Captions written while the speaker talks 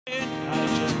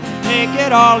Take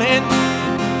it all in.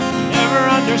 Never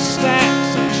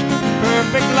understand such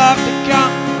perfect love to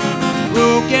come,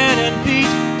 broken and beat,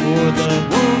 for the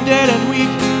wounded and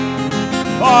weak.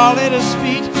 Fall at his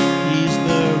feet. He's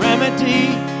the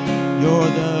remedy. You're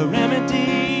the remedy.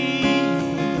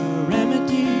 You're the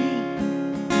remedy.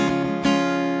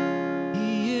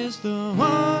 He is the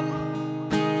one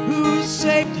who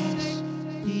saved us.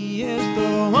 He is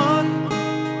the one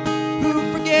who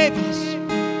forgave us.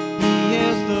 He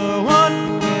is the one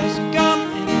who has come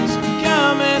and is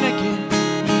coming again.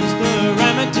 He's the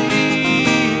remedy.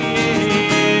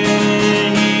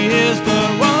 He is the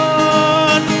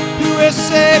one who has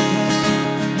saved us.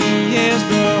 He is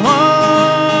the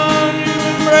one who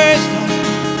embraced us.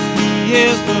 He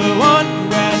is the one who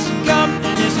has come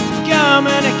and is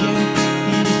coming again.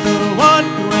 He's the one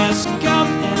who has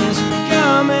come and is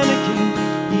coming again.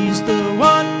 He's the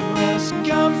one who has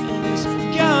come and is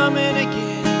coming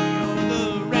again.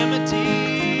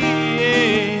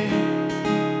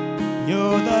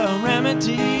 You're the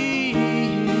remedy.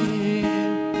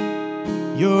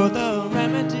 You're the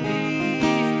remedy.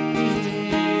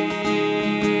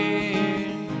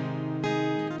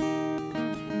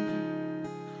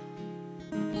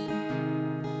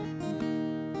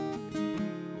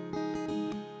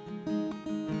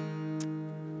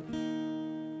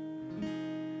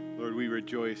 Lord, we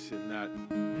rejoice in that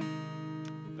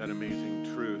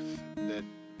amazing truth that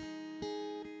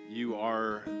you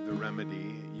are the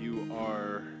remedy. You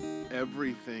are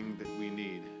everything that we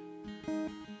need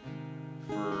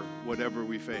for whatever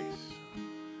we face.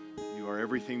 You are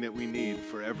everything that we need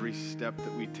for every step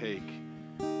that we take.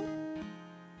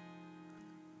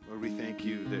 Lord, we thank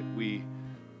you that we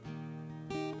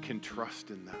can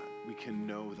trust in that. We can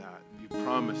know that. You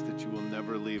promised that you will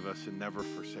never leave us and never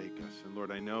forsake us. And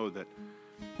Lord, I know that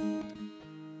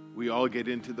we all get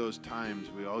into those times.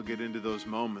 We all get into those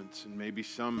moments. And maybe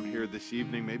some here this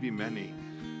evening, maybe many,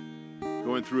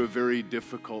 going through a very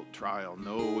difficult trial,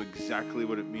 know exactly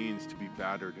what it means to be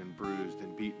battered and bruised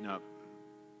and beaten up.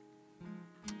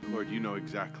 Lord, you know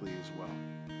exactly as well.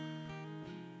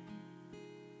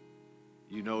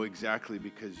 You know exactly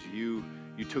because you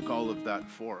took all of that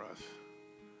for us.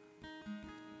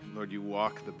 Lord, you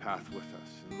walk the path with us.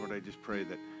 And Lord, I just pray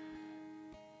that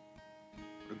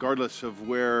regardless of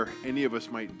where any of us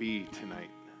might be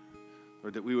tonight,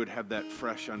 Lord, that we would have that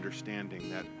fresh understanding,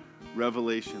 that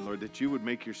revelation, Lord, that you would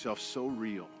make yourself so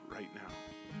real right now.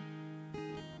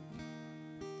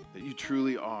 That you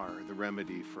truly are the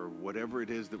remedy for whatever it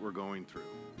is that we're going through.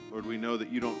 Lord, we know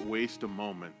that you don't waste a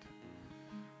moment,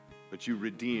 but you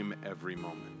redeem every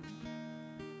moment.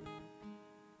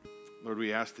 Lord,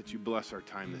 we ask that you bless our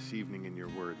time this evening in your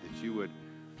word, that you would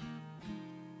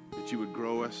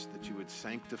grow us, that you would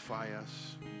sanctify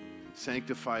us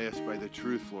by the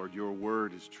truth, Lord. Your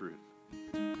word is truth.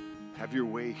 Have your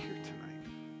way here tonight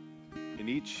in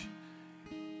each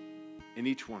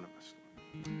one of us,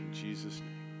 Lord. In Jesus'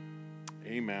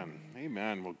 name, amen.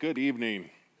 Amen. Well, good evening.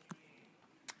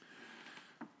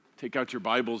 Take out your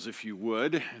Bibles, if you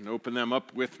would, and open them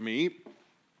up with me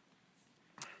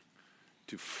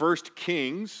to 1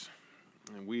 Kings,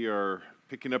 and we are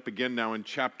picking up again now in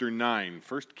chapter 9.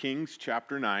 1 Kings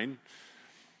chapter 9.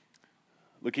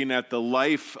 Looking at the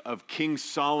life of King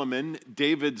Solomon,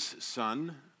 David's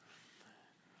son.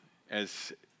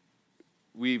 As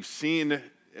we've seen,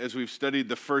 as we've studied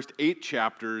the first 8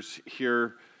 chapters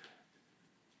here,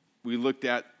 we looked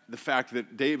at the fact that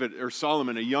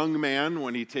Solomon, a young man,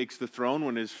 when he takes the throne,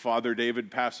 when his father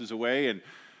David passes away, and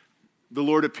the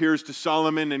Lord appears to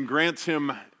Solomon and grants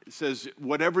him, says,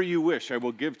 whatever you wish, I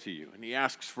will give to you. And he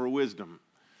asks for wisdom.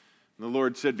 And the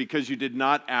Lord said, because you did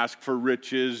not ask for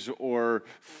riches or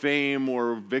fame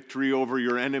or victory over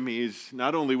your enemies,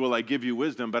 not only will I give you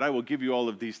wisdom, but I will give you all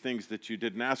of these things that you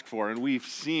didn't ask for. And we've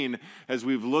seen, as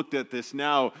we've looked at this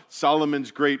now,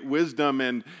 Solomon's great wisdom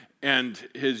and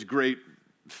his great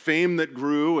fame that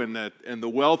grew and the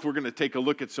wealth. We're going to take a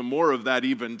look at some more of that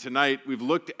even tonight. We've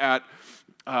looked at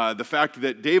the fact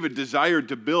that David desired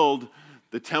to build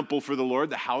the temple for the Lord,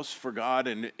 the house for God,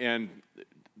 and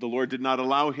the Lord did not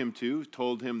allow him to,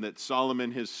 told him that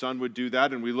Solomon, his son, would do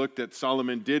that, and we looked at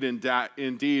Solomon did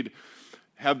indeed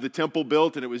have the temple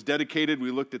built, and it was dedicated.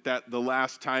 We looked at that the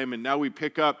last time, and now we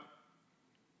pick up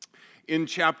in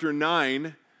chapter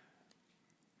 9,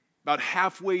 about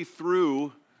halfway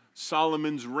through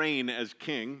Solomon's reign as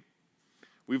king.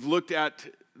 We've looked at,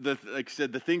 like I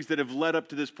said, the things that have led up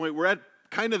to this point. We're at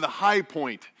kind of the high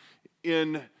point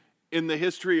in in the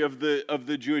history of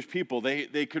the Jewish people.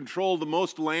 They control the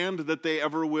most land that they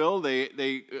ever will.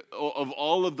 They of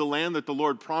all of the land that the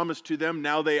Lord promised to them,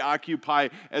 now they occupy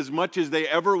as much as they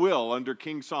ever will under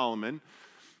King Solomon.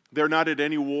 They're not at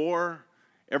any war.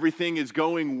 Everything is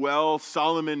going well.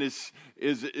 Solomon is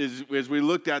as we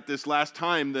looked at this last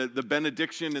time, the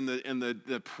benediction and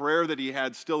the prayer that he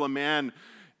had, still a man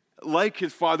like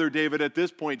his father David at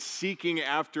this point, seeking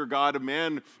after God, a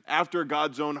man after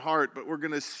God's own heart. But we're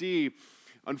going to see,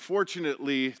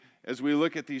 unfortunately, as we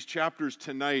look at these chapters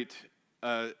tonight,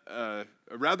 a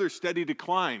rather steady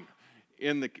decline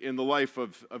in the life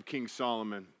of King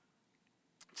Solomon.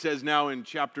 It says now in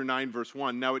chapter 9, verse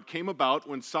 1, "Now it came about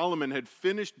when Solomon had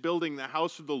finished building the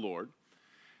house of the Lord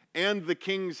and the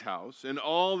king's house, and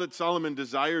all that Solomon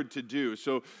desired to do."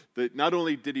 So that not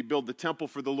only did he build the temple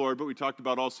for the Lord, but we talked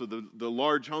about also the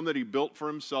large home that he built for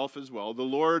himself as well. The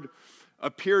Lord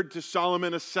appeared to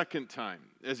Solomon a second time,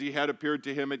 as he had appeared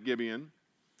to him at Gibeon.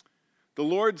 The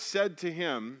Lord said to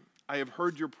him, "I have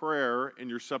heard your prayer and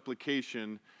your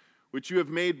supplication, which you have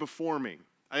made before me.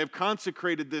 I have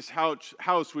consecrated this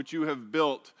house which you have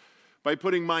built by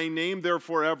putting my name there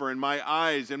forever, and my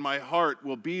eyes and my heart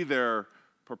will be there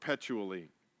perpetually."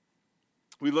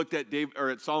 We looked at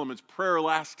Solomon's prayer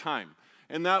last time,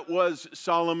 and that was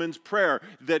Solomon's prayer,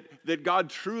 that God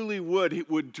truly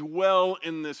would dwell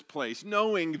in this place,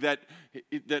 knowing that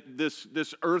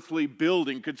this earthly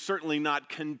building could certainly not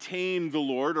contain the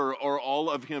Lord or all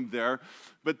of him there,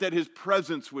 but that his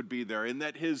presence would be there, and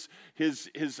that his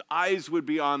eyes would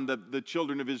be on the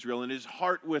children of Israel and his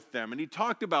heart with them. And he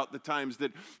talked about the times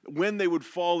that when they would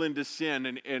fall into sin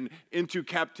and into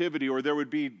captivity, or there would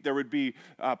be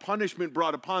punishment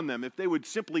brought upon them, if they would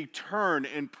simply turn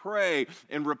and pray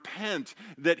and repent,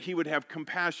 that he would have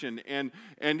compassion. And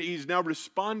he's now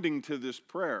responding to this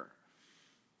prayer.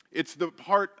 It's the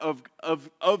heart of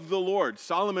the Lord.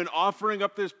 Solomon offering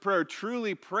up this prayer,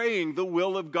 truly praying the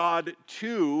will of God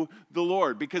to the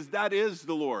Lord, because that is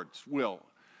the Lord's will.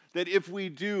 That if we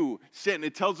do sin,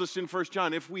 it tells us in 1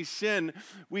 John, if we sin,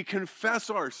 we confess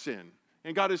our sin.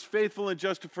 And God is faithful and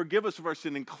just to forgive us of our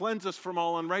sin and cleanse us from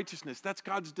all unrighteousness. That's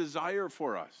God's desire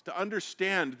for us, to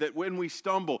understand that when we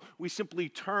stumble, we simply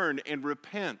turn and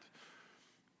repent.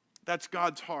 That's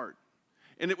God's heart.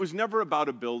 And it was never about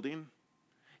a building.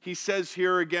 He says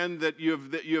here again that you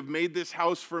have made this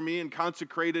house for me and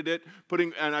consecrated it,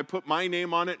 and I put my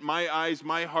name on it. My eyes,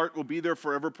 my heart will be there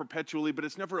forever, perpetually. But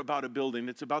it's never about a building.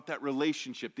 It's about that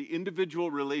relationship, the individual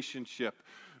relationship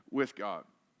with God.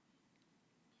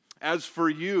 "As for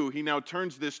you," he now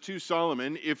turns this to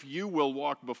Solomon, "if you will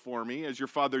walk before me as your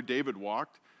father David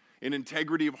walked, in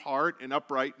integrity of heart and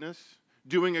uprightness,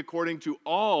 doing according to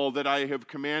all that I have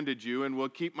commanded you, and will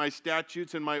keep my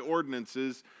statutes and my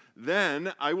ordinances,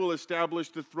 then I will establish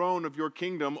the throne of your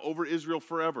kingdom over Israel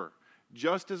forever,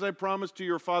 just as I promised to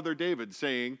your father David,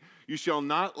 saying, you shall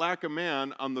not lack a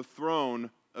man on the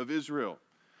throne of Israel."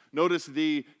 Notice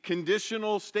the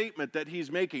conditional statement that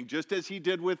he's making, just as he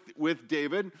did with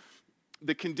David.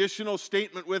 The conditional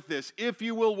statement with this: if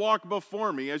you will walk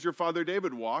before me as your father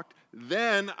David walked,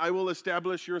 then I will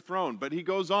establish your throne. But he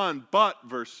goes on, but,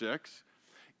 verse 6,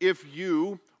 "if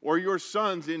you or your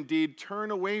sons indeed turn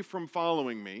away from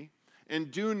following me, and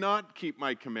do not keep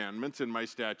my commandments and my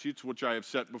statutes which I have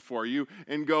set before you,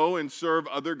 and go and serve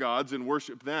other gods and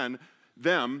worship them,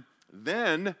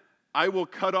 then I will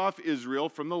cut off Israel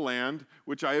from the land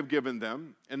which I have given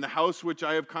them, and the house which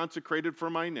I have consecrated for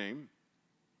my name.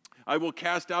 I will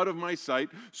cast out of my sight,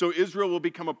 so Israel will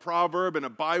become a proverb and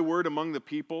a byword among the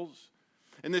peoples.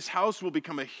 And this house will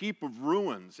become a heap of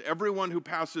ruins. Everyone who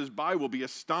passes by will be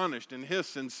astonished and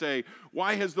hiss and say,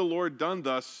 why has the Lord done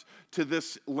thus to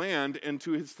this land and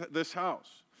to this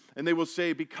house? And they will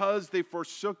say, because they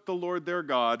forsook the Lord their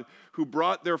God, who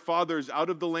brought their fathers out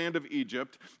of the land of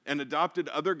Egypt, and adopted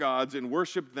other gods and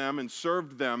worshipped them and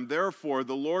served them. Therefore,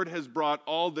 the Lord has brought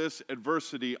all this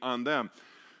adversity on them."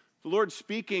 The Lord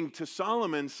speaking to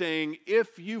Solomon, saying,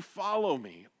 if you follow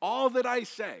me, all that I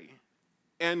say,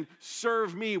 and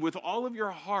serve me with all of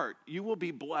your heart, you will be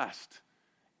blessed.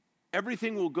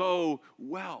 Everything will go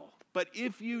well. But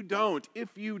if you don't,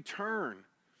 if you turn,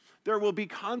 there will be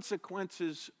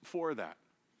consequences for that.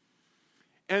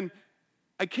 And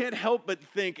I can't help but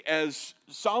think, as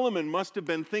Solomon must have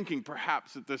been thinking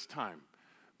perhaps at this time,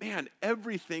 man,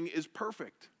 everything is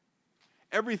perfect.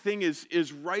 Everything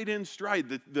is right in stride.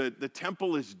 The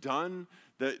temple is done.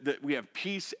 We have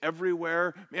peace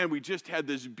everywhere. Man, we just had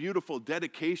this beautiful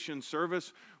dedication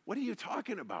service. What are you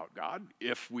talking about, God,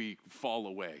 if we fall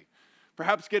away?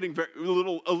 Perhaps getting a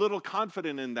little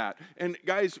confident in that. And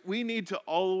guys, we need to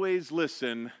always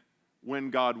listen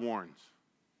when God warns.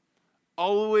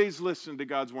 Always listen to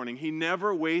God's warning. He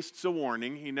never wastes a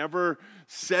warning. He never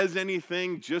says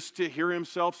anything just to hear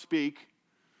himself speak.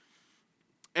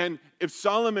 And if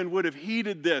Solomon would have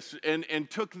heeded this and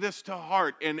took this to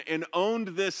heart and owned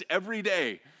this every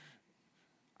day,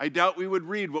 I doubt we would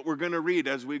read what we're going to read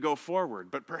as we go forward.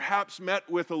 But perhaps met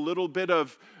with a little bit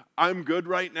of, I'm good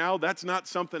right now. That's not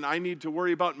something I need to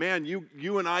worry about. Man,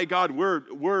 you and I, God,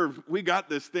 we got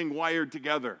this thing wired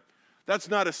together. That's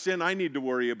not a sin I need to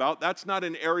worry about. That's not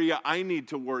an area I need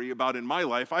to worry about in my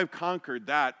life. I've conquered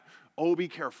that. Oh, be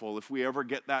careful if we ever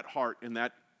get that heart and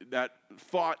that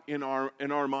thought in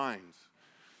our minds.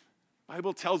 The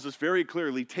Bible tells us very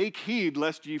clearly, take heed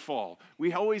lest ye fall.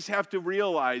 We always have to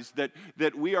realize that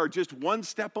we are just one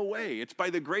step away. It's by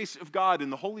the grace of God and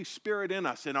the Holy Spirit in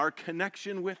us and our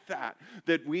connection with that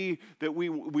we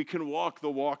can walk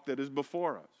the walk that is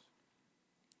before us.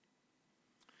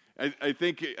 I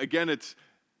think, again, it's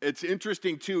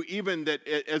interesting, too, even that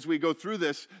as we go through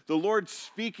this, the Lord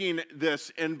speaking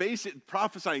this and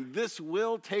prophesying, this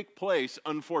will take place,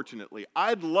 unfortunately.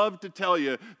 I'd love to tell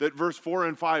you that verse 4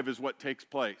 and 5 is what takes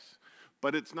place,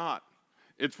 but it's not.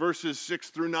 It's verses 6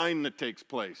 through 9 that takes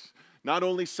place. Not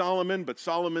only Solomon, but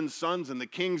Solomon's sons and the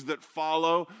kings that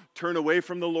follow turn away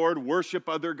from the Lord, worship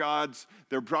other gods.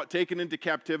 They're taken into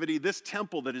captivity. This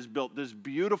temple that is built, this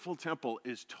beautiful temple,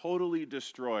 is totally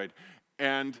destroyed.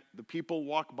 And the people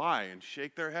walk by and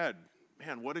shake their head.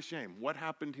 Man, what a shame. What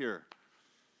happened here?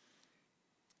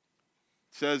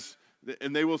 It says,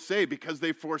 and they will say, because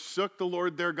they forsook the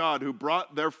Lord their God, who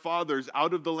brought their fathers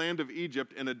out of the land of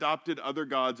Egypt and adopted other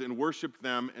gods and worshiped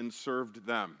them and served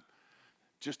them.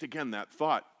 Just again, that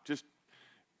thought. Just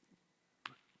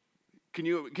can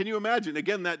you imagine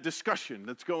again that discussion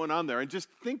that's going on there? And just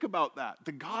think about that.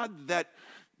 The God that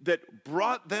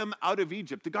brought them out of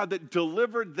Egypt, the God that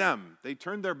delivered them, they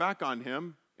turned their back on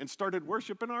him and started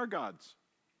worshiping our gods.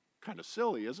 Kind of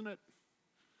silly, isn't it?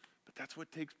 But that's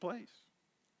what takes place.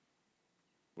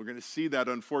 We're going to see that,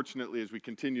 unfortunately, as we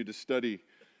continue to study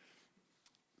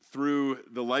through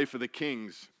the life of the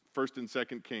kings, 1st and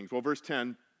 2nd Kings. Well, verse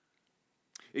 10.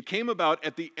 It came about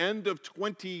at the end of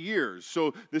 20 years.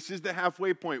 So this is the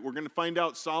halfway point. We're going to find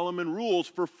out Solomon rules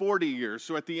for 40 years.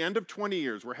 So at the end of 20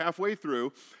 years, we're halfway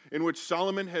through, in which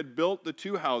Solomon had built the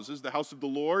two houses, the house of the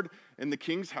Lord and the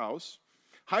king's house.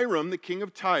 Hiram, the king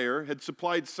of Tyre, had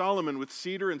supplied Solomon with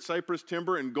cedar and cypress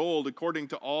timber and gold according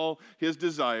to all his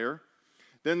desire.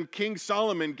 Then King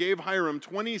Solomon gave Hiram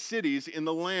 20 cities in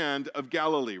the land of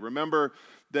Galilee. Remember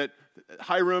that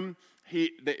Hiram,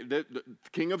 the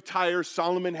king of Tyre,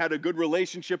 Solomon had a good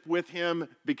relationship with him,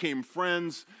 became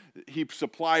friends. He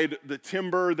supplied the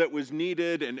timber that was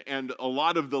needed and a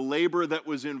lot of the labor that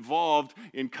was involved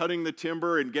in cutting the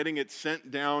timber and getting it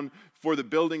sent down for the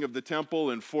building of the temple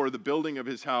and for the building of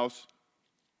his house.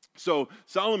 So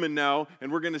Solomon now,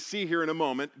 and we're going to see here in a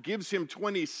moment, gives him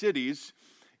 20 cities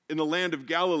in the land of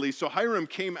Galilee. So Hiram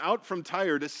came out from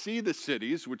Tyre to see the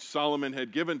cities which Solomon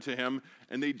had given to him,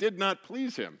 and they did not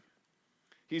please him.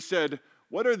 He said,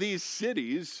 "What are these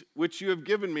cities which you have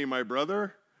given me, my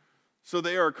brother?" So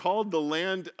they are called the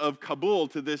land of Kabul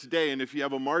to this day. And if you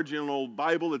have a marginal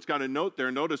Bible, it's got a note there.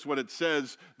 Notice what it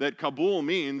says that Kabul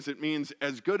means. It means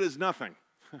as good as nothing.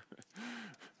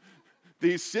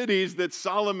 These cities that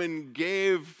Solomon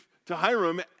gave to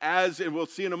Hiram as, and we'll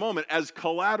see in a moment, as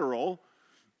collateral,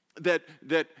 that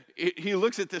he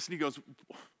looks at this and he goes,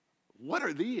 what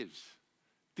are these?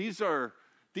 These are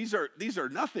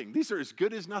nothing. These are as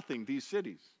good as nothing, these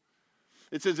cities.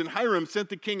 It says, and Hiram sent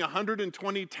the king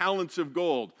 120 talents of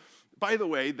gold. By the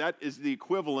way, that is the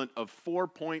equivalent of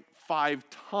 4.5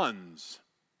 tons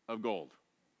of gold.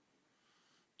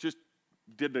 Just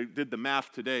did the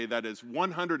math today. That is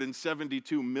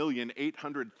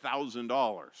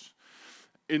 $172,800,000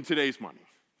 in today's money.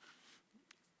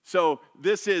 So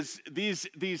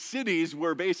these cities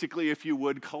were basically, if you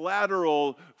would,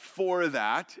 collateral for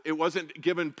that. It wasn't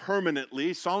given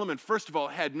permanently. Solomon, first of all,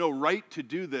 had no right to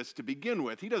do this to begin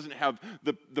with. He doesn't have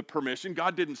the permission.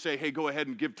 God didn't say, hey, go ahead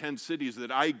and give 10 cities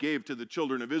that I gave to the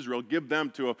children of Israel. Give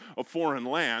them to a foreign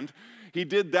land. He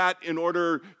did that in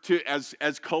order to,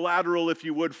 as collateral, if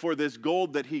you would, for this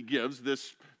gold that he gives,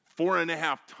 this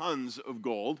 4.5 tons of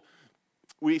gold.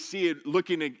 We see it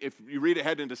looking at, if you read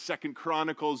ahead into 2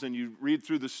 Chronicles and you read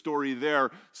through the story there,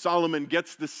 Solomon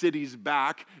gets the cities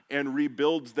back and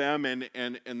rebuilds them and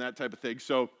that type of thing.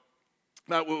 So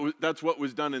that's what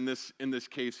was done in this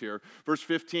case here. Verse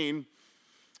 15,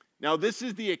 now this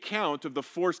is the account of the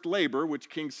forced labor which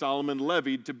King Solomon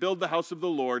levied to build the house of the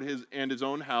Lord and his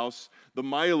own house, the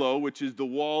Milo, which is the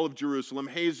wall of Jerusalem,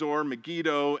 Hazor,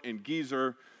 Megiddo, and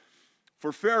Gezer,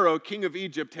 For Pharaoh, king of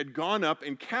Egypt, had gone up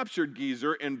and captured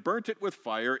Gezer and burnt it with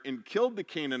fire and killed the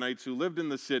Canaanites who lived in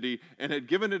the city and had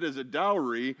given it as a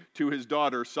dowry to his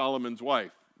daughter, Solomon's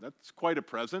wife. That's quite a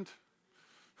present.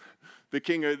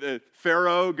 The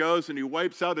Pharaoh goes and he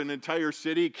wipes out an entire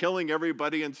city, killing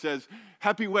everybody, and says,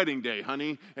 "Happy wedding day,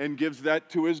 honey," and gives that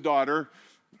to his daughter.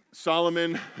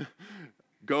 Solomon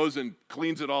goes and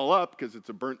cleans it all up because it's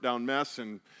a burnt down mess,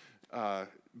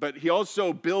 but he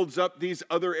also builds up these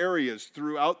other areas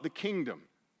throughout the kingdom.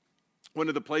 One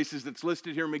of the places that's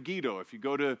listed here, Megiddo. If you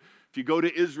go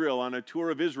to Israel on a tour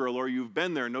of Israel, or you've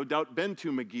been there, no doubt been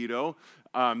to Megiddo,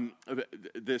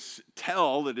 this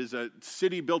tell that is a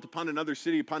city built upon another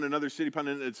city, upon another city, upon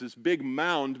another. It's this big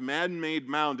mound, man-made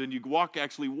mound, and you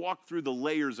actually walk through the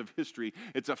layers of history.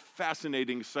 It's a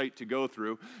fascinating sight to go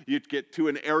through. You get to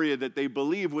an area that they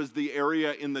believe was the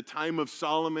area in the time of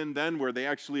Solomon then, where they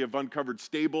actually have uncovered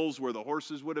stables where the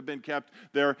horses would have been kept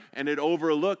there, and it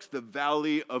overlooks the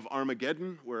valley of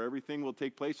Armageddon, where everything will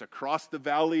take place. Across the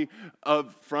valley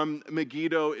from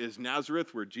Megiddo is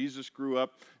Nazareth, where Jesus grew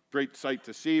up. Great sight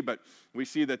to see, but we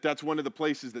see that that's one of the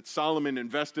places that Solomon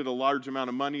invested a large amount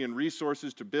of money and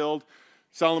resources to build.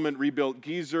 Solomon rebuilt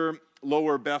Gezer,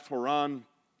 Lower Beth Horon,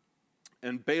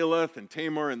 and Baalath and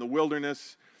Tamar in the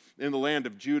wilderness in the land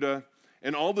of Judah,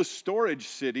 and all the storage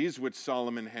cities which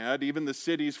Solomon had, even the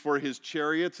cities for his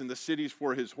chariots and the cities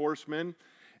for his horsemen,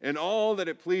 and all that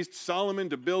it pleased Solomon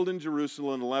to build in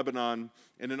Jerusalem and Lebanon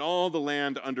and in all the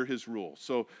land under his rule.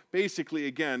 So basically,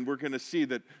 again, we're going to see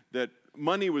that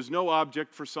money was no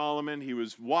object for Solomon. He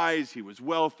was wise, he was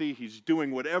wealthy, he's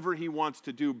doing whatever he wants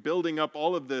to do, building up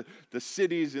all of the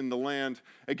cities in the land.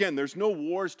 Again, there's no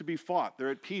wars to be fought.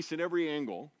 They're at peace in every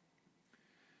angle.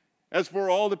 As for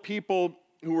all the people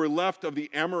who were left of the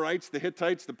Amorites, the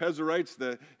Hittites, the Pezerites,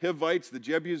 the Hivites, the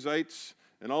Jebusites,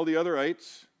 and all the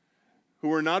otherites, who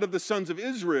were not of the sons of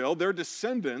Israel, their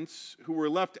descendants who were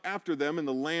left after them in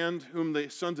the land whom the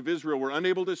sons of Israel were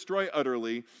unable to destroy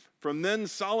utterly, from then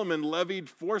Solomon levied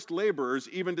forced laborers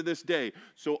even to this day.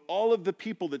 So all of the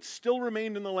people that still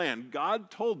remained in the land, God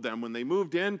told them when they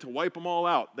moved in to wipe them all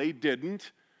out. They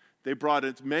didn't. They brought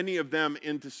as many of them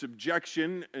into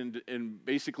subjection and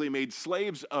basically made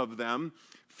slaves of them,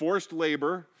 forced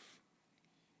labor.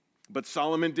 But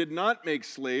Solomon did not make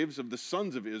slaves of the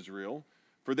sons of Israel,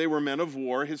 for they were men of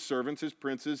war, his servants, his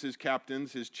princes, his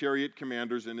captains, his chariot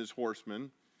commanders, and his horsemen.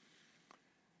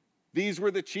 These were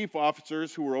the chief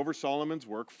officers who were over Solomon's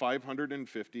work,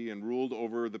 550, and ruled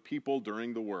over the people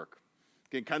during the work.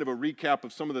 Again, kind of a recap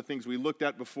of some of the things we looked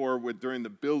at before during the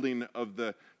building of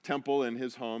the temple and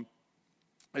his home.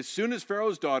 As soon as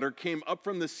Pharaoh's daughter came up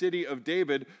from the city of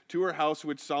David to her house,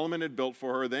 which Solomon had built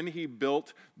for her, then he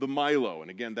built the Milo.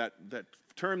 And again, that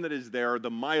term that is there, the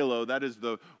Milo, that is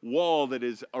the wall that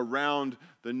is around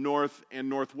the north and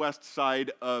northwest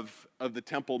side of the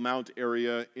Temple Mount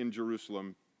area in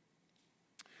Jerusalem.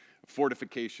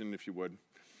 Fortification, if you would.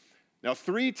 Now,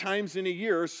 3 times in a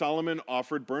year, Solomon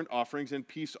offered burnt offerings and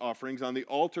peace offerings on the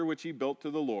altar which he built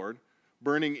to the Lord,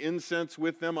 burning incense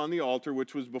with them on the altar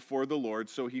which was before the Lord.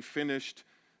 So he finished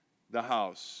the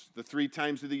house. The 3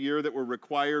 times of the year that were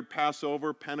required,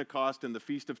 Passover, Pentecost, and the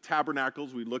Feast of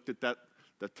Tabernacles. We looked at that.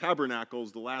 The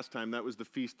Tabernacles the last time. That was the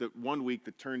feast that 1 week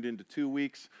that turned into 2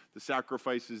 weeks. The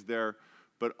sacrifices there,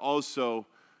 but also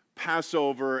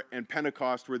Passover and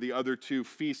Pentecost were the other 2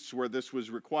 feasts where this was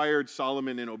required.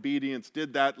 Solomon, in obedience,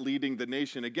 did that, leading the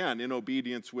nation again in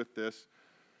obedience with this.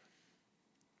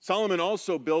 Solomon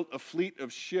also built a fleet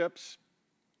of ships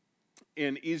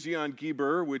in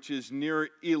Ezion-Geber, which is near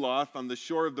Eloth on the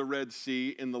shore of the Red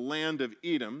Sea in the land of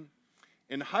Edom.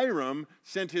 And Hiram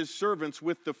sent his servants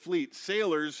with the fleet,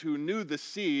 sailors who knew the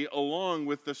sea, along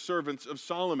with the servants of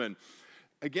Solomon.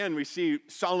 Again, we see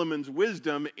Solomon's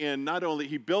wisdom in not only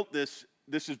he built this.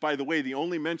 This is, by the way, the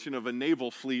only mention of a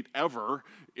naval fleet ever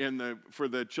for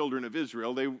the children of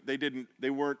Israel. They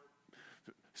weren't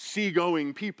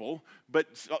seagoing people,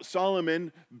 but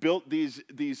Solomon built these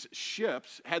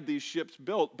ships, had these ships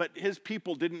built, but his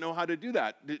people didn't know how to do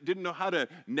that, didn't know how to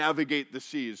navigate the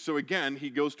seas. So again,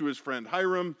 he goes to his friend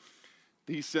Hiram.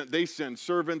 They send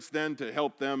servants then to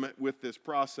help them with this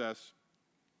process.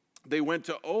 They went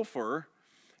to Ophir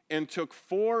and took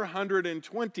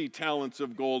 420 talents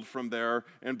of gold from there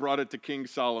and brought it to King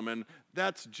Solomon.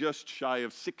 That's just shy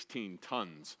of 16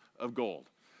 tons of gold.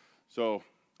 So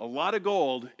a lot of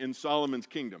gold in Solomon's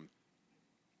kingdom.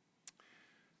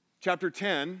 Chapter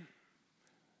 10.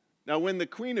 Now when the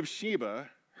queen of Sheba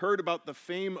heard about the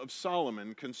fame of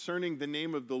Solomon concerning the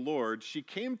name of the Lord, she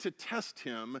came to test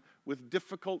him with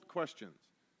difficult questions.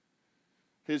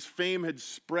 His fame had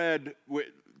spread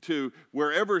to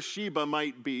wherever Sheba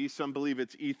might be. Some believe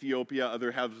it's Ethiopia,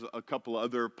 others have a couple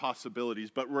other possibilities.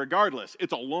 But regardless,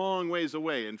 it's a long ways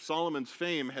away, and Solomon's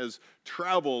fame has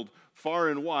traveled far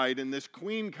and wide, and this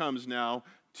queen comes now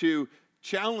to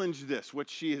challenge this, what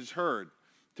she has heard,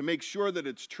 to make sure that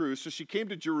it's true. So she came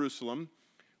to Jerusalem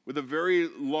with a very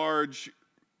large,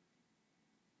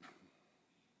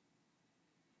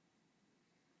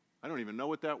 I don't even know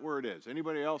what that word is.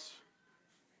 Anybody else?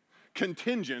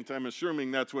 Contingent, I'm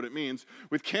assuming that's what it means,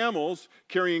 with camels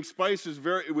carrying spices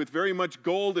with very much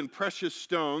gold and precious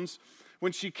stones.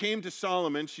 When she came to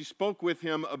Solomon, she spoke with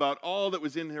him about all that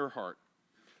was in her heart.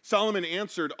 Solomon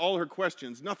answered all her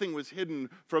questions. Nothing was hidden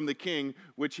from the king,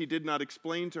 which he did not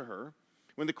explain to her.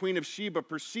 When the queen of Sheba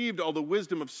perceived all the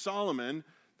wisdom of Solomon,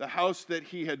 the house that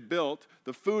he had built,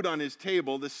 the food on his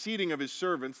table, the seating of his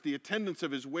servants, the attendance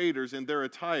of his waiters and their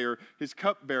attire, his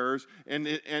cupbearers, and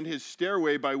his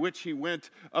stairway by which he went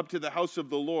up to the house of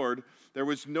the Lord, there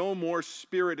was no more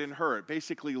spirit in her. It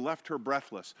basically left her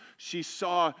breathless. She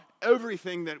saw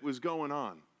everything that was going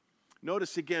on.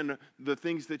 Notice again the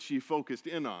things that she focused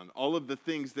in on, all of the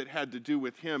things that had to do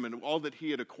with him and all that he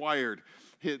had acquired,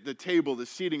 the table, the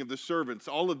seating of the servants,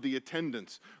 all of the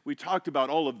attendants. We talked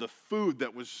about all of the food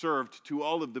that was served to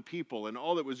all of the people and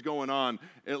all that was going on.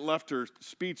 It left her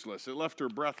speechless. It left her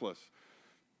breathless.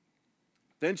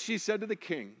 Then she said to the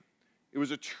king, "It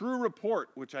was a true report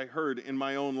which I heard in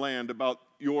my own land about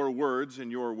your words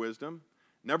and your wisdom.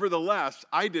 Nevertheless,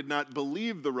 I did not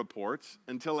believe the reports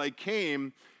until I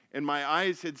came and my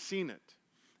eyes had seen it.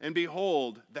 And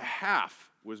behold, the half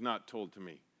was not told to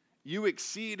me. You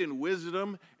exceed in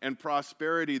wisdom and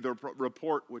prosperity the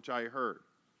report which I heard.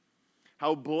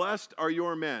 How blessed are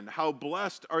your men, how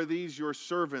blessed are these your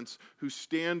servants who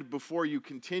stand before you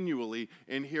continually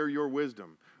and hear your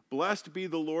wisdom. Blessed be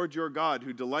the Lord your God,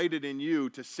 who delighted in you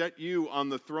to set you on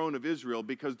the throne of Israel,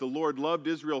 because the Lord loved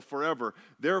Israel forever.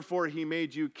 Therefore he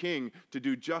made you king to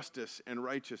do justice and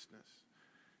righteousness."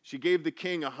 She gave the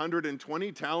king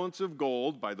 120 talents of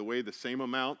gold, by the way, the same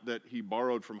amount that he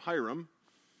borrowed from Hiram,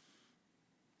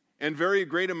 and very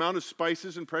great amount of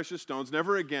spices and precious stones.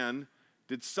 Never again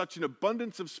did such an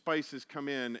abundance of spices come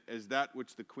in as that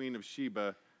which the queen of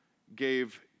Sheba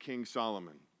gave King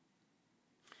Solomon.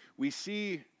 We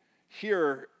see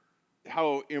here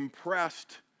how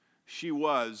impressed she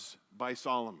was by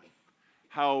Solomon,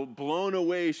 how blown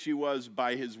away she was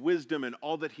by his wisdom and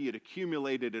all that he had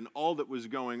accumulated and all that was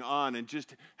going on, and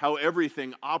just how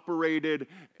everything operated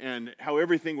and how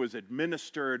everything was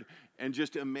administered, and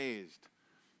just amazed.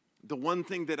 The one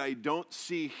thing that I don't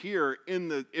see here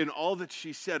in all that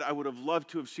she said, I would have loved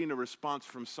to have seen a response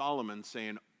from Solomon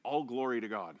saying, "All glory to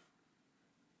God.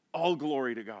 All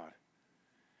glory to God."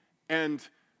 And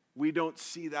we don't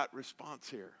see that response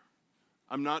here.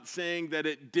 I'm not saying that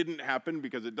it didn't happen,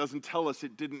 because it doesn't tell us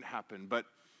it didn't happen, but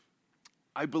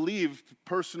I believe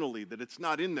personally that it's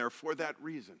not in there for that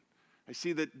reason. I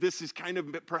see that this is kind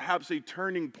of perhaps a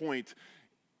turning point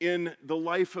in the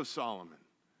life of Solomon,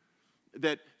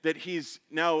 that he's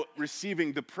now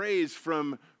receiving the praise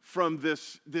from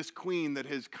this queen that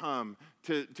has come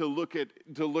to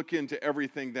look into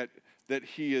everything that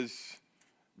he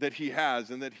has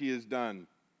and that he has done.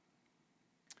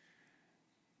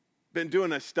 Been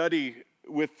doing a study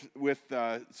with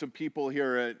some people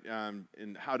here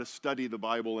in how to study the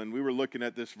Bible, and we were looking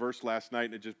at this verse last night,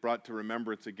 and it just brought to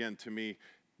remembrance again to me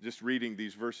just reading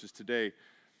these verses today.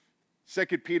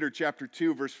 2 Peter chapter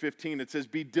 2, verse 15, it says,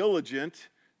 "Be diligent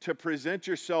to present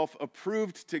yourself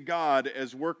approved to God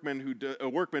as a workman who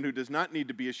does not need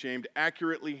to be ashamed,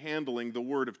 accurately handling the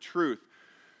word of truth."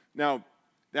 Now,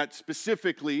 that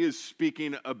specifically is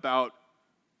speaking about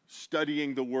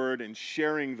studying the word and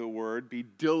sharing the word. Be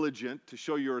diligent to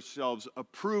show yourselves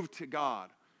approved to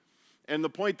God. And the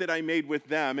point that I made with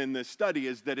them in this study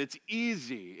is that it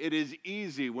is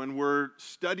easy when we're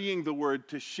studying the word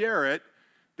to share it,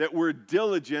 that we're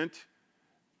diligent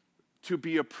to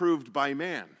be approved by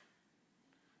man.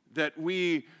 That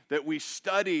we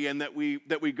study and that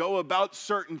we go about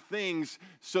certain things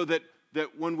so that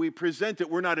when we present it,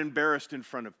 we're not embarrassed in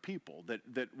front of people,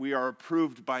 that we are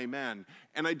approved by men.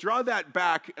 And I draw that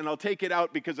back, and I'll take it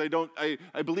out because I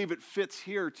believe it fits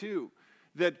here too.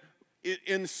 That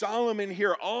in Solomon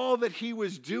here, all that he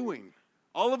was doing,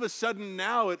 all of a sudden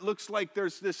now it looks like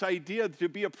there's this idea to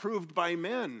be approved by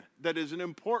men that is an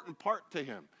important part to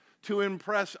him, to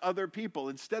impress other people,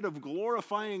 instead of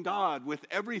glorifying God with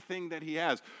everything that he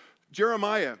has.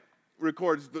 Jeremiah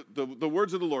records the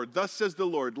words of the Lord. "Thus says the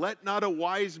Lord, let not a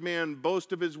wise man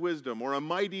boast of his wisdom, or a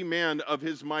mighty man of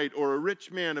his might, or a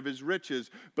rich man of his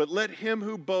riches, but let him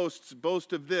who boasts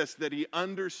boast of this, that he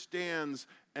understands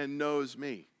and knows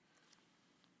me."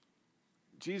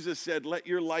 Jesus said, let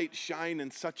your light shine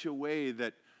in such a way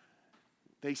that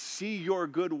they see your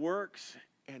good works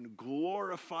and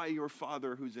glorify your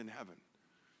Father who's in heaven.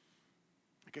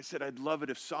 Like I said, I'd love it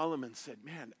if Solomon said,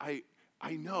 man,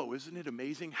 I know, isn't it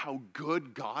amazing how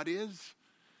good God is?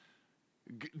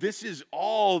 This is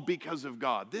all because of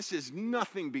God. This is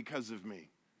nothing because of me.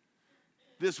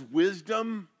 This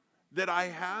wisdom that I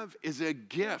have is a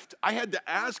gift. I had to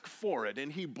ask for it,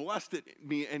 and he blessed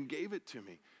me and gave it to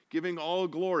me, giving all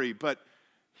glory. But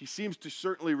he seems to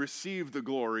certainly receive the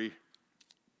glory,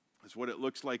 is what it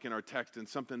looks like in our text, and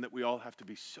something that we all have to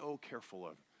be so careful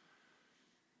of.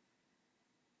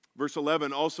 Verse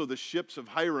 11, also the ships of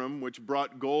Hiram, which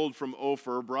brought gold from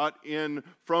Ophir, brought in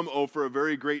from Ophir a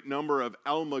very great number of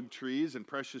almug trees and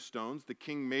precious stones. The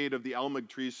king made of the almug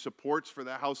trees supports for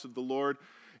the house of the Lord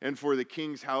and for the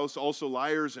king's house, also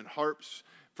lyres and harps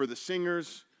for the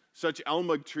singers. Such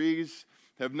almug trees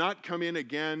have not come in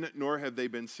again, nor have they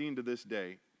been seen to this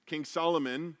day. King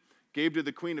Solomon gave to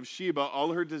the queen of Sheba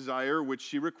all her desire which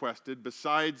she requested,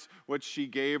 besides what he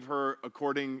gave her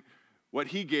according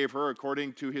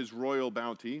to his royal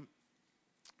bounty.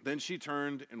 Then she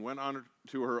turned and went on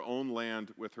to her own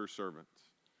land with her servants.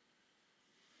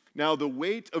 Now the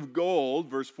weight of gold,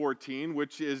 verse 14,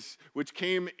 which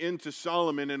came into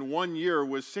Solomon in 1 year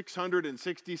was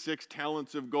 666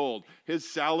 talents of gold. His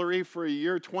salary for a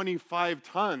year, 25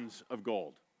 tons of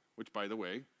gold, which, by the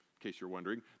way, in case you're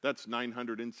wondering, that's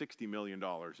 $960 million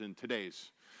in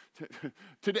today's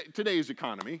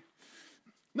economy.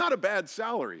 Not a bad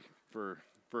salary for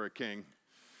a king.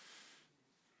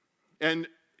 And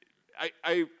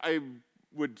I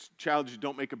would challenge you,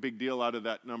 don't make a big deal out of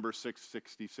that number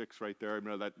 666 right there. I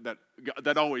know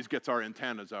that always gets our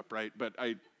antennas up, right? But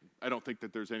I don't think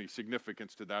that there's any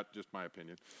significance to that, just my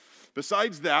opinion.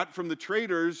 Besides that, from the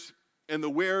traders and the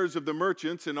wares of the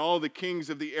merchants and all the kings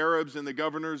of the Arabs and the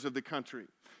governors of the country,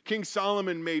 King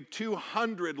Solomon made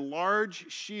 200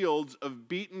 large shields of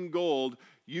beaten gold,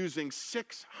 using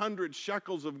 600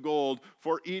 shekels of gold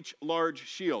for each large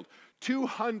shield.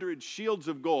 200 shields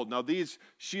of gold. Now these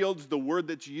shields, the word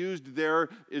that's used there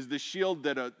is the shield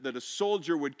that a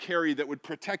soldier would carry that would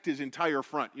protect his entire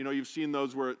front. You know, you've seen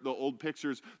those where the old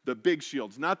pictures, the big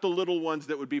shields, not the little ones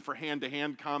that would be for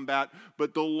hand-to-hand combat,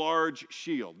 but the large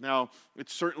shield. Now, it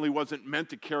certainly wasn't meant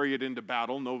to carry it into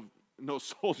battle. No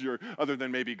soldier, other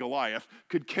than maybe Goliath,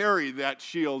 could carry that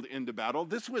shield into battle.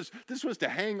 This was to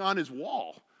hang on his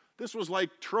wall. This was like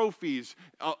trophies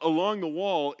along the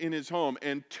wall in his home,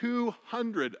 and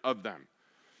 200 of them.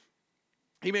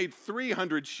 He made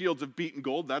 300 shields of beaten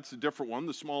gold. That's a different one,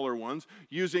 the smaller ones,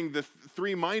 using the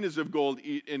 3 minas of gold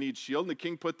in each shield. And the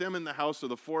king put them in the house of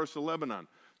the forest of Lebanon.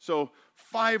 So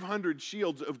 500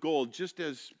 shields of gold, just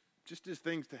as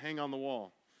things to hang on the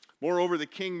wall. Moreover, the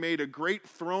king made a great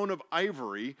throne of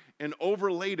ivory and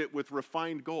overlaid it with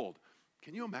refined gold.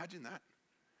 Can you imagine that?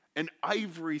 An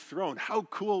ivory throne. How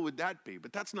cool would that be?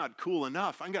 But that's not cool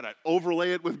enough. I'm going to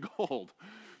overlay it with gold.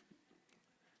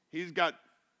 He's got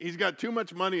too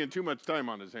much money and too much time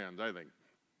on his hands, I think.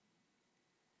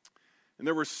 And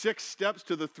there were 6 steps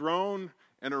to the throne,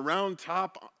 and a round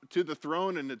top to the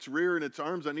throne, and its rear and its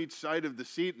arms on each side of the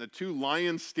seat, and the 2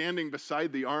 lions standing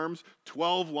beside the arms.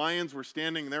 12 lions were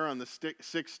standing there on the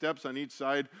 6 steps on each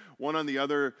side, one on the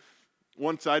other,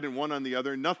 one side and one on the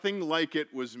other. Nothing like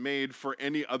it was made for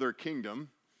any other kingdom.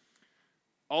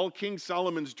 All King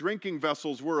Solomon's drinking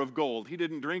vessels were of gold. He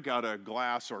didn't drink out of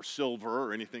glass or silver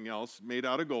or anything else, made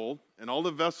out of gold. And all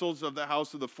the vessels of the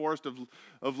house of the forest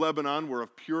of Lebanon were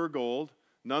of pure gold.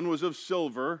 None was of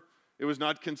silver. It was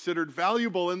not considered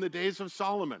valuable in the days of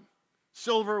Solomon.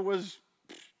 Silver was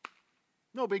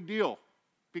no big deal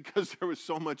because there was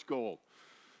so much gold.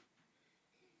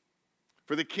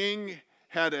 For the king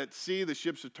had at sea the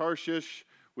ships of Tarshish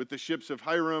with the ships of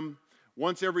Hiram.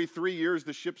 Once every 3 years,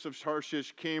 the ships of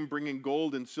Tarshish came bringing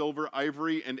gold and silver,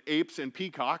 ivory, and apes and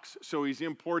peacocks. So he's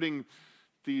importing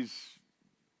these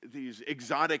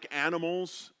exotic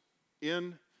animals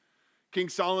in. King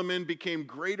Solomon became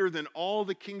greater than all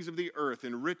the kings of the earth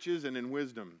in riches and in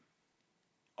wisdom.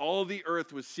 All the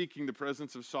earth was seeking the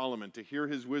presence of Solomon to hear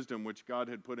his wisdom, which God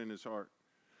had put in his heart.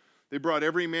 They brought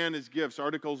every man his gifts,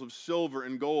 articles of silver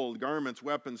and gold, garments,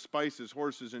 weapons, spices,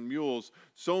 horses, and mules,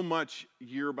 so much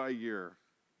year by year.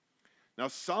 Now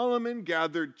Solomon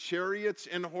gathered chariots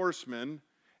and horsemen,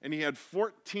 and he had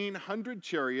 1,400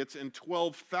 chariots and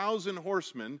 12,000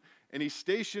 horsemen, and he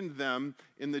stationed them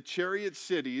in the chariot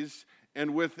cities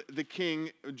and with the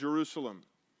king of Jerusalem.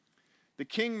 The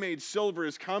king made silver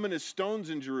as common as stones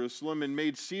in Jerusalem, and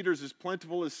made cedars as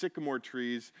plentiful as sycamore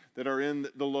trees that are in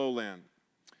the lowland.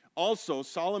 Also,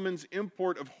 Solomon's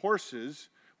import of horses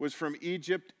was from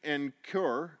Egypt and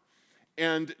Kir,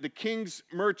 and the king's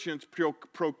merchants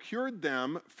procured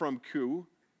them from Q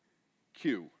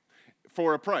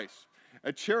for a price.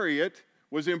 A chariot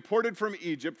was imported from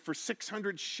Egypt for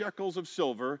 600 shekels of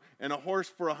silver and a horse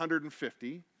for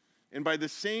 150. And by the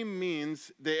same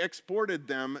means, they exported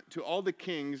them to all the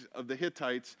kings of the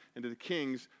Hittites and to the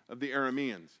kings of the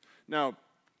Arameans. Now,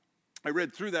 I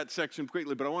read through that section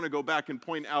quickly, but I want to go back and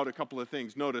point out a couple of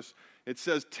things. Notice, it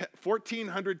says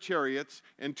 1,400 chariots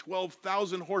and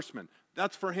 12,000 horsemen.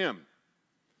 That's for him.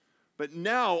 But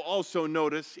now also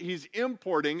notice he's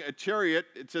importing a chariot.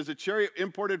 It says a chariot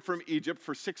imported from Egypt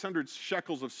for 600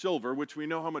 shekels of silver, which we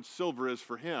know how much silver is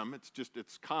for him.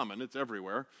 It's common, it's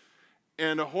everywhere.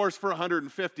 And a horse for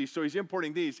 150, so he's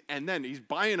importing these, and then he's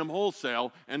buying them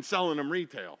wholesale and selling them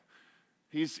retail.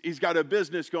 He's got a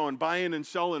business going, buying and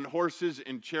selling horses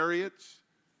and chariots.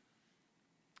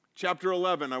 Chapter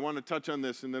 11, I want to touch on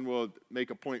this, and then we'll make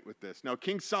a point with this. Now,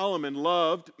 King Solomon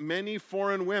loved many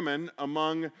foreign women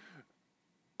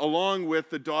along with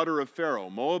the daughter of Pharaoh,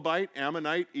 Moabite,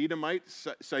 Ammonite, Edomite,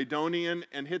 Sidonian,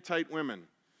 and Hittite women,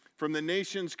 from the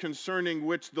nations concerning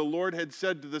which the Lord had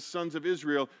said to the sons of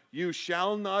Israel, "You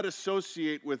shall not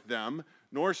associate with them,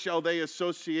 nor shall they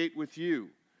associate with you,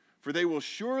 for they will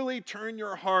surely turn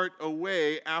your heart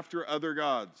away after other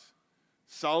gods."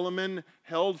 Solomon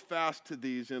held fast to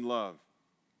these in love.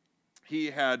 He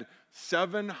had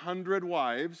 700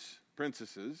 wives,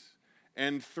 princesses,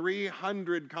 and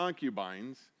 300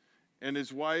 concubines, and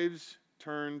his wives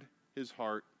turned his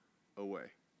heart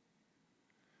away.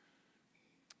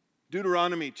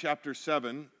 Deuteronomy chapter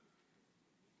 7,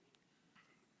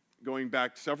 going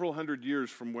back several hundred years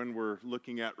from when we're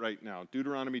looking at right now.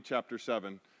 Deuteronomy chapter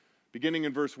 7, beginning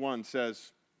in verse 1,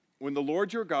 says, "When the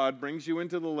Lord your God brings you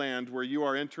into the land where you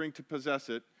are entering to possess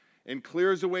it, and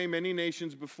clears away many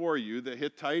nations before you, the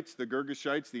Hittites, the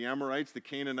Girgashites, the Amorites, the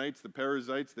Canaanites, the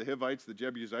Perizzites, the Hivites, the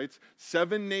Jebusites,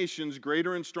 7 nations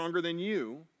greater and stronger than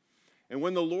you, and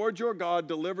when the Lord your God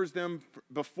delivers them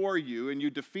before you and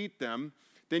you defeat them,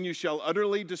 then you shall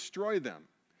utterly destroy them.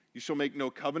 You shall make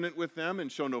no covenant with them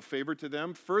and show no favor to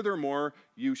them. Furthermore,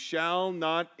 you shall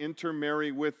not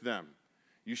intermarry with them.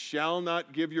 You shall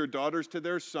not give your daughters to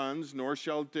their sons, nor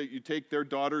shall you take their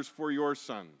daughters for your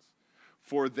sons.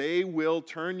 For they will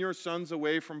turn your sons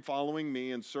away from following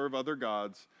me and serve other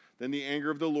gods. Then the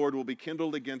anger of the Lord will be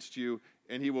kindled against you,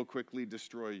 and he will quickly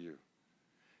destroy you."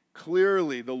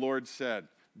 Clearly, the Lord said,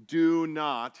 do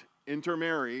not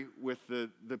intermarry with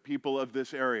the people of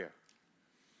this area.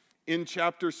 In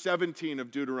chapter 17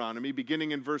 of Deuteronomy,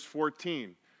 beginning in verse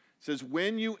 14, it says,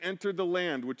 "When you enter the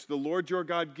land which the Lord your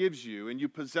God gives you, and you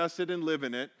possess it and live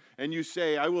in it, and you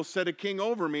say, 'I will set a king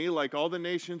over me like all the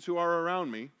nations who are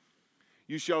around me,'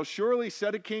 you shall surely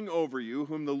set a king over you,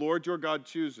 whom the Lord your God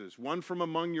chooses, one from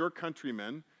among your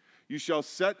countrymen. You shall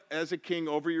set as a king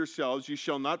over yourselves. You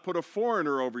shall not put a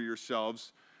foreigner over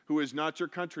yourselves, who is not your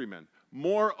countryman.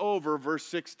 Moreover," verse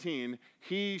 16,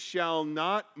 "he shall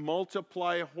not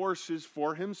multiply horses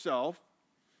for himself,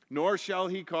 nor shall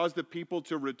he cause the people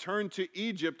to return to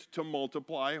Egypt to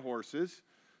multiply horses,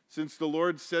 since the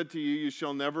Lord said to you, 'You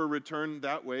shall never return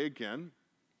that way again.'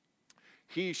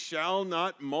 He shall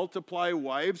not multiply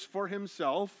wives for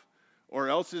himself, or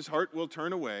else his heart will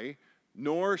turn away,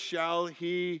 nor shall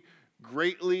he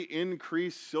greatly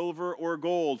increase silver or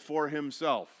gold for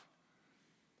himself.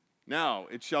 Now,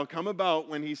 it shall come about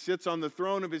when he sits on the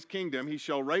throne of his kingdom, he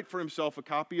shall write for himself a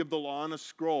copy of the law on a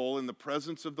scroll in the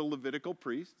presence of the Levitical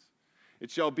priests. It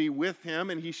shall be with him,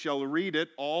 and he shall read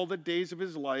it all the days of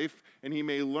his life, and he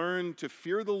may learn to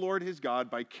fear the Lord his God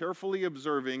by carefully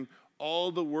observing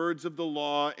all the words of the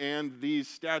law and these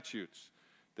statutes,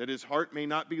 that his heart may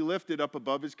not be lifted up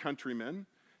above his countrymen,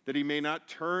 that he may not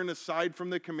turn aside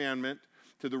from the commandment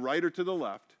to the right or to the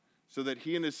left, so that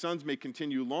he and his sons may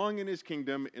continue long in his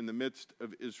kingdom in the midst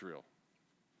of Israel."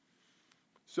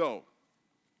 So,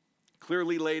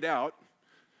 clearly laid out,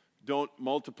 don't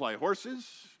multiply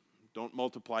horses, don't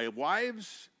multiply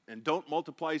wives, and don't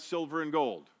multiply silver and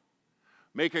gold.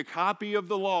 Make a copy of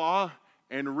the law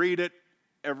and read it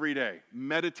every day.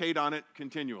 Meditate on it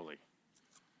continually.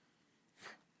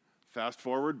 Fast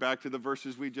forward back to the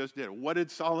verses we just did. What did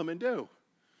Solomon do?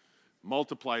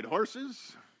 Multiplied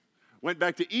horses, went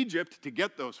back to Egypt to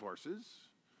get those horses,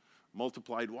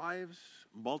 multiplied wives,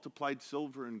 multiplied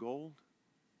silver and gold.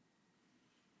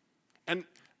 And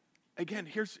again,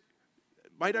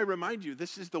 might I remind you,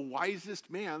 this is the wisest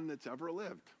man that's ever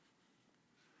lived.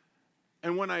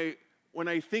 And when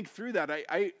I think through that,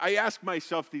 I ask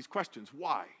myself these questions.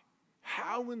 Why?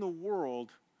 How in the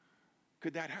world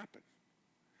could that happen?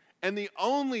 And the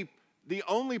only the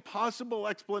only possible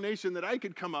explanation that I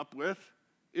could come up with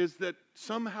is that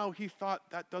somehow he thought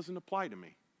that doesn't apply to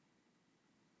me.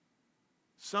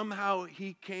 Somehow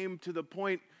he came to the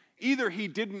point, either he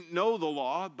didn't know the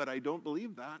law, but I don't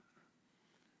believe that,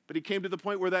 but he came to the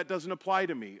point where that doesn't apply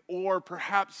to me. Or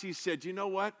perhaps he said, you know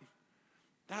what?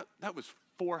 That was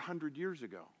 400 years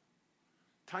ago.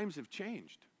 Times have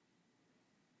changed.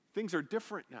 Things are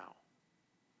different now.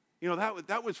 You know,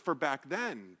 that was for back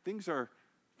then. Things are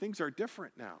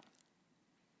different now.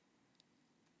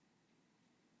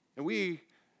 And we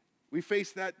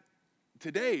face that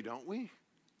today, don't we?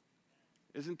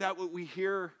 Isn't that what we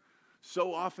hear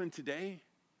so often today?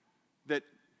 That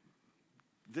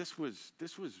this was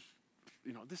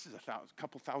you know, this is a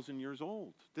couple thousand years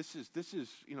old. This is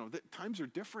you know, times are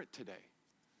different today.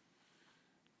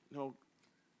 No,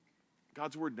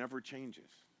 God's word never changes.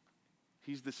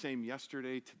 He's the same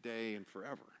yesterday, today, and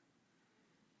forever.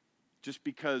 Just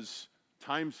because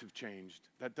times have changed,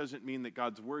 that doesn't mean that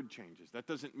God's word changes. That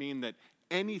doesn't mean that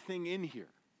anything in here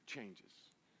changes.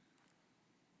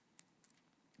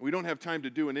 We don't have time to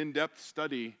do an in-depth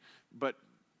study, but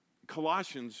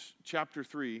Colossians chapter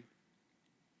 3,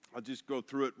 I'll just go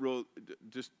through it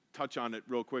just touch on it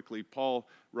real quickly. Paul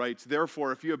writes,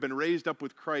 "Therefore, if you have been raised up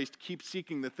with Christ, keep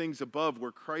seeking the things above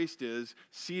where Christ is,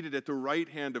 seated at the right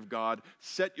hand of God.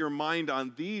 Set your mind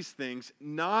on these things,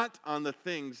 not on the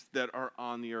things that are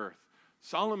on the earth."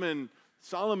 Solomon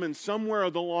somewhere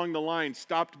along the line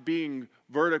stopped being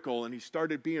vertical and he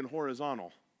started being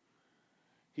horizontal.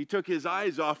 He took his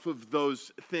eyes off of those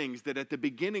things that at the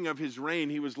beginning of his reign,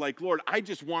 he was like, Lord, I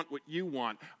just want what you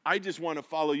want. I just want to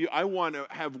follow you. I want to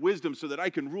have wisdom so that I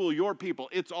can rule your people.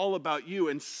 It's all about you.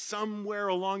 And somewhere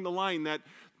along the line,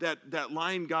 that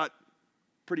line got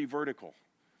pretty vertical.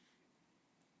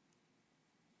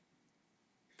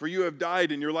 For you have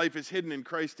died and your life is hidden in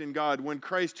Christ in God. When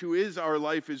Christ, who is our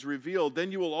life, is revealed,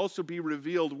 then you will also be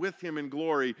revealed with him in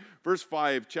glory. Verse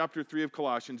 5, chapter 3 of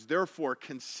Colossians. Therefore,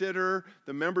 consider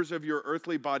the members of your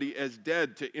earthly body as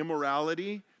dead to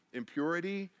immorality,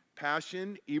 impurity,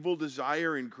 passion, evil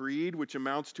desire, and greed, which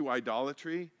amounts to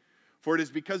idolatry. For it is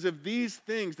because of these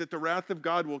things that the wrath of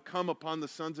God will come upon the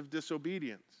sons of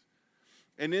disobedience.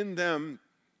 And in them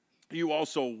you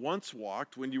also once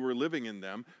walked when you were living in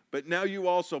them, but now you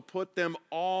also put them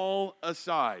all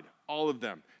aside, all of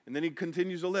them. And then he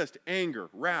continues a list: anger,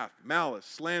 wrath, malice,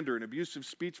 slander, and abusive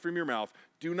speech from your mouth.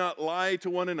 Do not lie to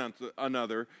one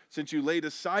another, since you laid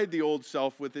aside the old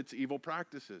self with its evil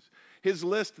practices. His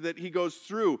list that he goes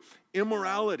through: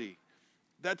 immorality,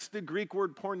 that's the Greek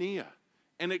word porneia,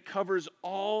 and it covers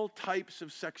all types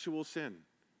of sexual sin.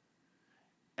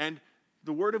 And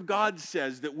the Word of God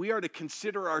says that we are to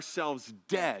consider ourselves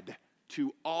dead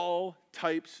to all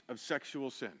types of sexual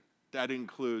sin. That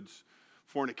includes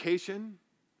fornication,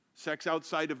 sex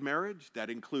outside of marriage.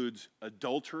 That includes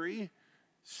adultery,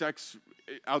 sex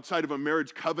outside of a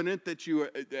marriage covenant, that you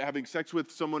are having sex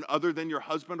with someone other than your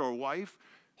husband or wife,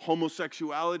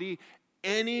 homosexuality,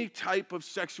 any type of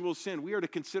sexual sin. We are to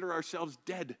consider ourselves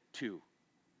dead to.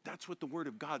 That's what the Word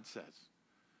of God says.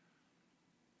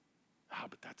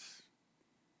 But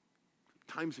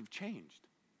times have changed.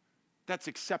 That's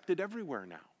accepted everywhere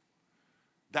now.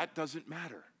 That doesn't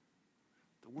matter.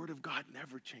 The Word of God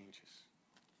never changes.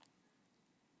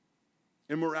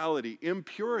 Immorality,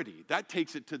 impurity, that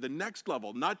takes it to the next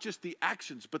level. Not just the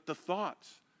actions, but the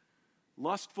thoughts.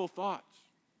 Lustful thoughts.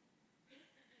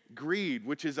 Greed,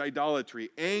 which is idolatry.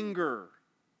 Anger,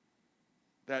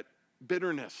 that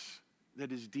bitterness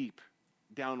that is deep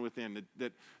down within,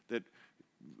 that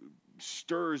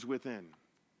stirs within.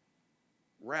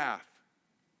 Wrath,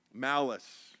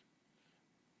 malice,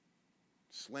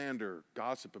 slander,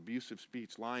 gossip, abusive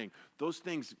speech, lying. Those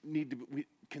things we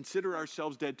consider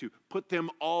ourselves dead to. Put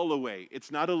them all away. It's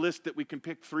not a list that we can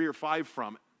pick 3 or 5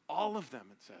 from. All of them,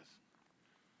 it says.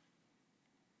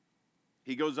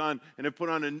 He goes on, and have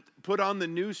put on the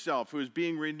new self, who is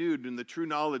being renewed in the true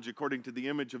knowledge according to the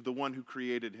image of the one who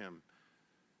created him.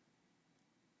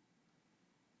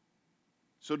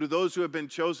 So to those who have been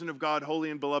chosen of God,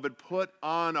 holy and beloved, put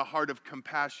on a heart of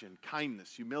compassion,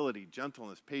 kindness, humility,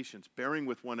 gentleness, patience, bearing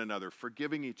with one another,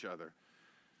 forgiving each other.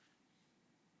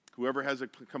 Whoever has a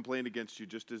complaint against you,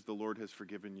 just as the Lord has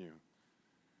forgiven you.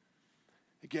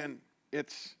 Again,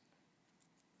 it's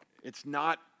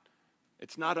not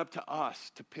up to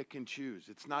us to pick and choose.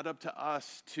 It's not up to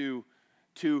us to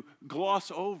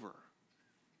gloss over.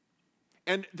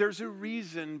 And there's a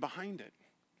reason behind it.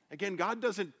 Again, God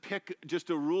doesn't pick just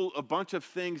a bunch of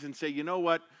things and say, you know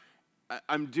what,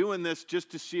 I'm doing this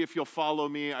just to see if you'll follow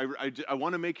me. I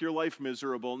want to make your life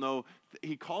miserable. No,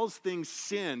 he calls things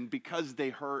sin because they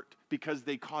hurt, because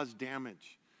they cause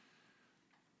damage.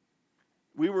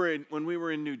 When we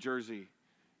were in New Jersey,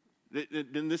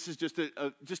 then this is just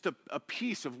a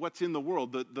piece of what's in the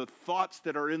world, the thoughts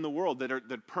that are in the world that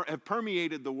have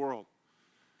permeated the world.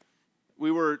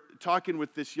 We were talking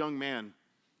with this young man.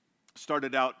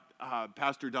 Started out,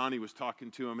 Pastor Donnie was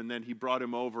talking to him, and then he brought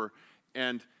him over,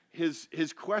 and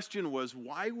his question was,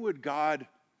 why would God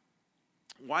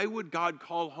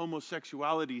call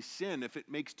homosexuality sin if it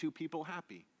makes two people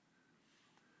happy?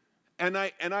 And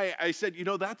I said,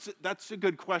 that's a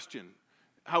good question.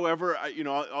 However,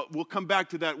 we'll come back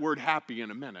to that word happy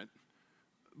in a minute.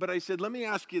 But I said, let me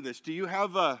ask you this. Do you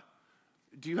have a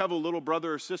little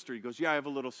brother or sister? He goes, yeah, I have a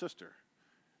little sister.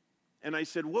 And I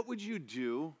said, what would you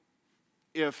do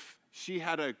if she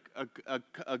had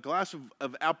a glass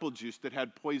of apple juice that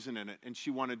had poison in it and she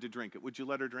wanted to drink it? Would you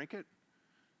let her drink it?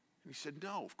 And he said,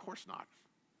 no, of course not.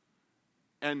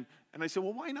 And I said,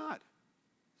 well, why not?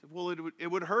 He said, well, it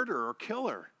would hurt her or kill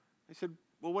her. I said,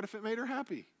 well, what if it made her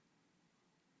happy?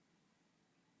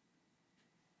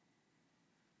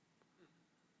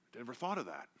 Never thought of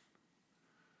that.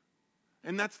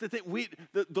 And that's the thing.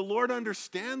 The Lord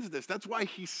understands this. That's why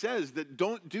he says that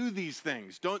don't do these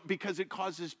things. Because it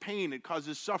causes pain, it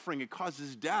causes suffering, it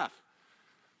causes death.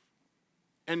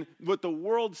 And what the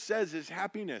world says is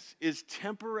happiness is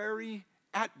temporary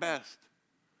at best.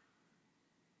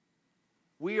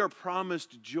 We are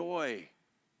promised joy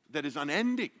that is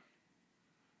unending.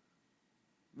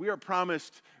 We are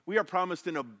promised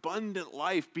an abundant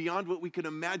life beyond what we can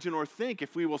imagine or think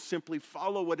if we will simply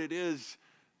follow what it is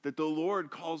that the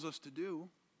Lord calls us to do.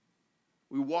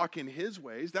 We walk in his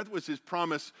ways. That was his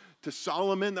promise to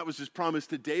Solomon. That was his promise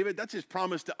to David. That's his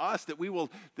promise to us, that we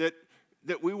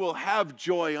will have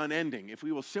joy unending if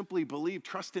we will simply believe,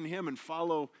 trust in him, and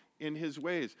follow in his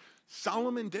ways.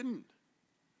 Solomon didn't.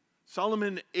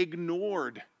 Solomon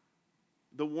ignored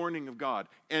the warning of God.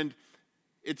 And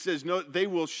it says, no, they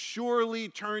will surely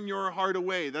turn your heart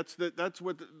away. That's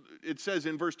what it says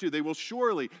in verse 2. They will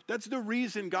surely. That's the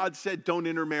reason God said don't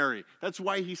intermarry. That's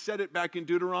why he said it back in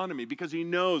Deuteronomy, because he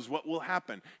knows what will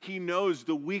happen. He knows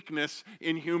the weakness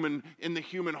in the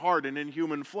human heart and in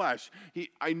human flesh.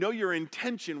 I know your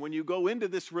intention when you go into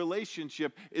this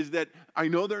relationship is that I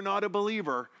know they're not a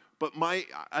believer, but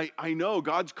I know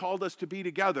God's called us to be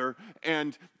together,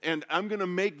 and I'm going to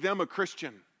make them a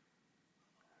Christian.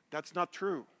 That's not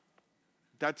true.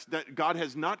 That God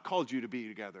has not called you to be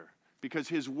together, because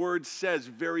his word says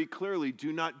very clearly,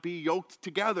 do not be yoked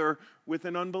together with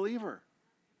an unbeliever.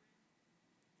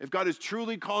 If God has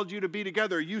truly called you to be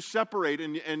together, you separate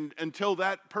and until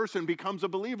that person becomes a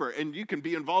believer, and you can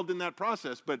be involved in that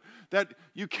process, but that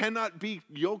you cannot be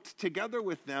yoked together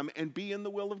with them and be in the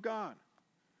will of God.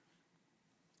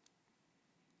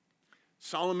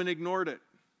 Solomon ignored it.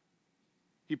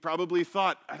 He probably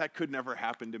thought, that could never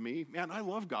happen to me. Man, I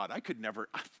love God. I could never.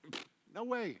 No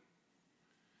way.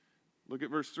 Look at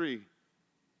verse 3.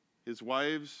 His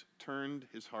wives turned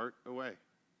his heart away.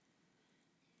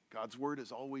 God's word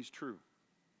is always true.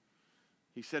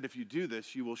 He said, if you do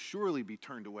this, you will surely be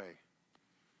turned away.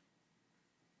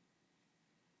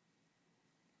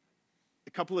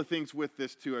 A couple of things with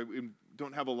this, too. I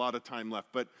don't have a lot of time left,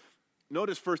 but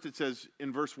notice first it says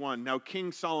in verse 1, now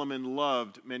King Solomon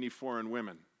loved many foreign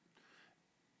women.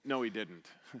 No, he didn't.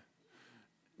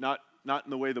 Not in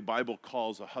the way the Bible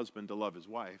calls a husband to love his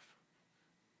wife,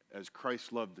 as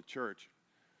Christ loved the church.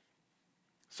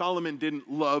 Solomon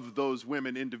didn't love those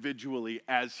women individually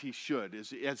as he should,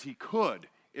 as he could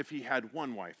if he had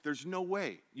one wife. There's no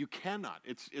way. You cannot.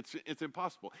 It's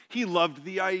impossible. He loved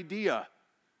the idea.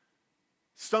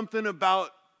 Something about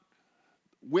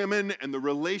women and the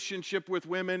relationship with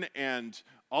women and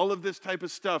all of this type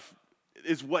of stuff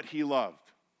is what he loved.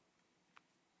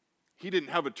 He didn't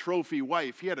have a trophy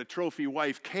wife. He had a trophy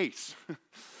wife case.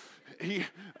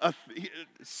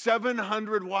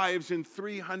 700 wives and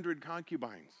 300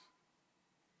 concubines.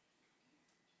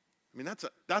 I mean,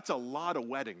 that's a lot of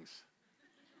weddings.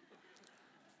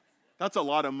 That's a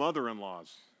lot of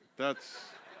mother-in-laws. That's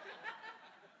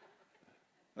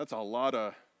a lot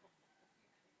of...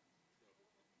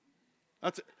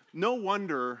 No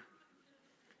wonder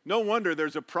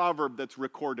there's a proverb that's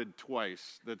recorded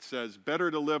twice that says, better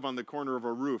to live on the corner of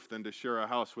a roof than to share a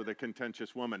house with a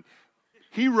contentious woman.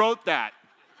 He wrote that.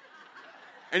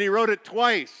 And he wrote it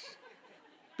twice.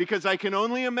 Because I can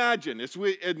only imagine,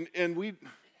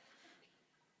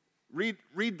 read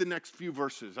the next few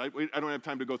verses. I don't have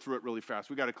time to go through it really fast.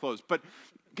 We got to close. But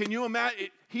can you imagine?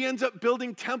 He ends up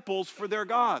building temples for their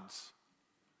gods.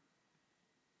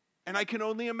 And I can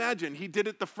only imagine. He did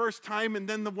it the first time, and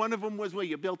then the one of them was, well,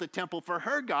 you built a temple for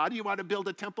her God. You want to build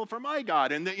a temple for my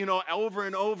God. And, over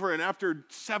and over. And after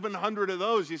 700 of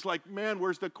those, he's like, man,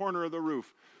 where's the corner of the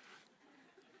roof?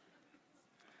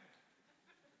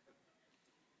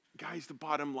 Guys, the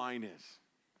bottom line is,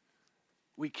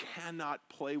 we cannot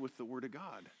play with the Word of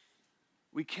God.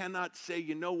 We cannot say,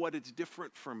 you know what, it's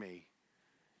different for me.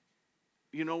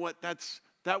 You know what,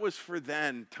 that was for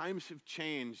then. Times have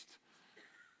changed.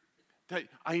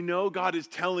 I know God is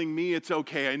telling me it's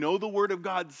okay. I know the Word of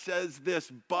God says this,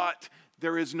 but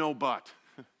there is no but.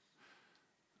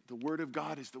 The Word of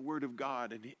God is the Word of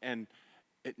God, and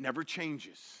it never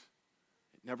changes.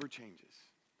 It never changes.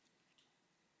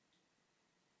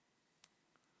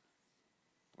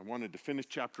 I wanted to finish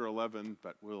chapter 11,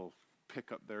 but we'll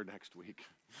pick up there next week.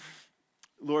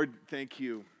 Lord, thank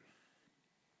you.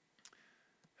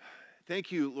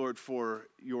 Thank you, Lord, for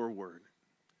your word.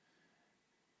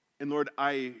 And Lord,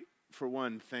 I, for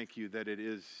one, thank you that it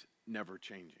is never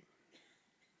changing,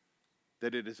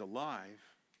 that it is alive,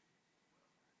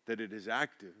 that it is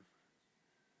active,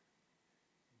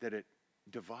 that it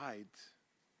divides,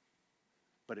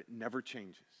 but it never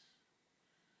changes.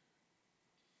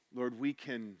 Lord, we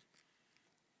can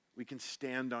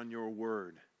stand on your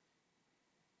word.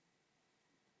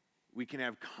 We can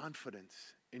have confidence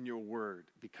in your word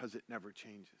because it never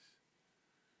changes.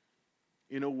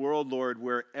 In a world, Lord,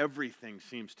 where everything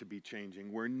seems to be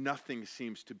changing, where nothing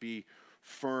seems to be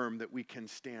firm that we can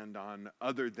stand on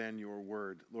other than your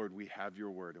word, Lord, we have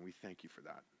your word, and we thank you for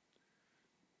that.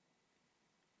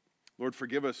 Lord,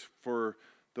 forgive us for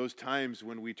those times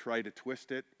when we try to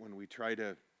twist it, when we try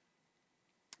to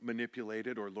manipulate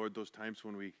it, or Lord, those times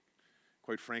when we,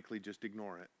 quite frankly, just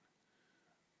ignore it.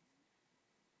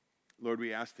 Lord,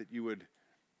 we ask that you would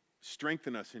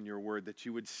strengthen us in your word, that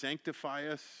you would sanctify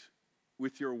us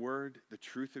with your word, the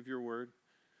truth of your word,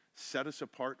 set us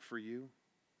apart for you.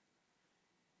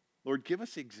 Lord, give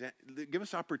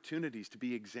us opportunities to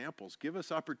be examples. Give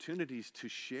us opportunities to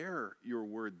share your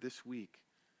word this week.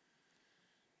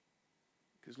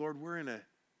 Because Lord, we're in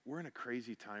a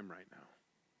crazy time right now.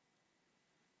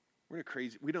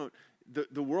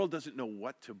 The world doesn't know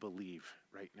what to believe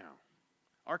right now.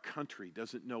 Our country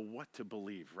doesn't know what to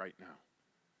believe right now.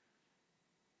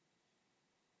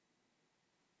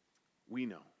 We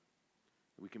know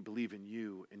that we can believe in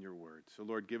you and your word. So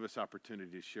Lord, give us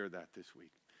opportunity to share that this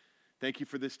week. Thank you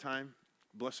for this time.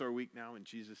 Bless our week now in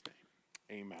Jesus'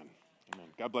 name. Amen. Amen.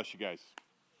 God bless you guys.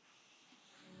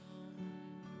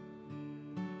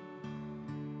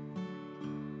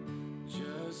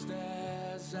 Just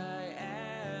as I am.